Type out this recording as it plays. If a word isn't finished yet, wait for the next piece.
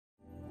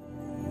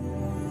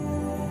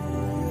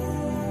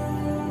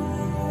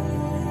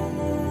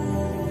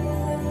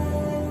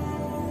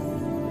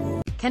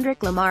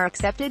Kendrick Lamar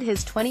accepted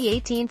his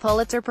 2018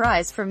 Pulitzer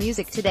Prize for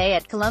Music today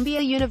at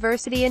Columbia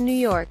University in New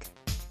York.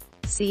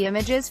 See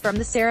images from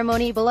the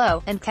ceremony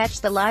below, and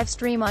catch the live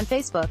stream on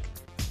Facebook.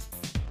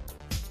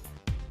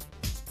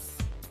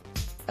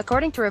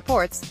 According to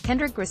reports,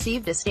 Kendrick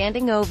received a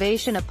standing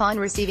ovation upon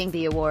receiving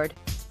the award.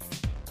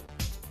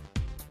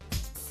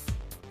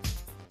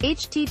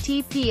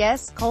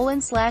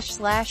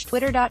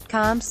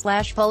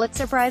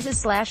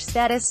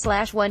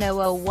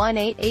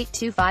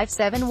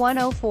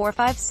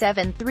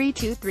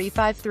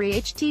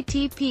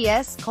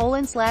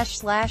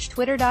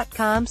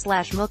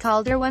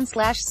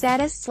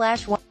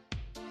 https://twitter.com/McCalder1/status/1.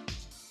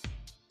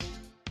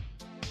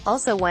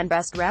 Also won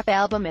Best Rap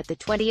Album at the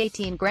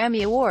 2018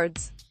 Grammy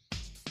Awards.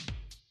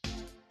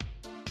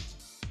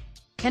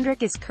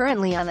 Kendrick is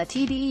currently on the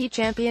TDE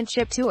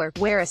Championship Tour,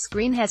 where a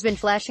screen has been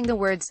flashing the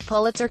words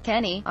 "Pulitzer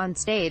Kenny" on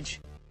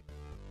stage.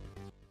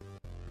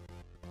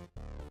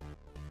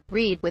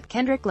 Read: with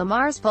Kendrick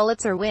Lamar's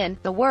Pulitzer win,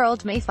 the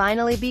world may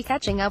finally be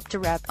catching up to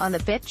rap on the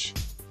pitch.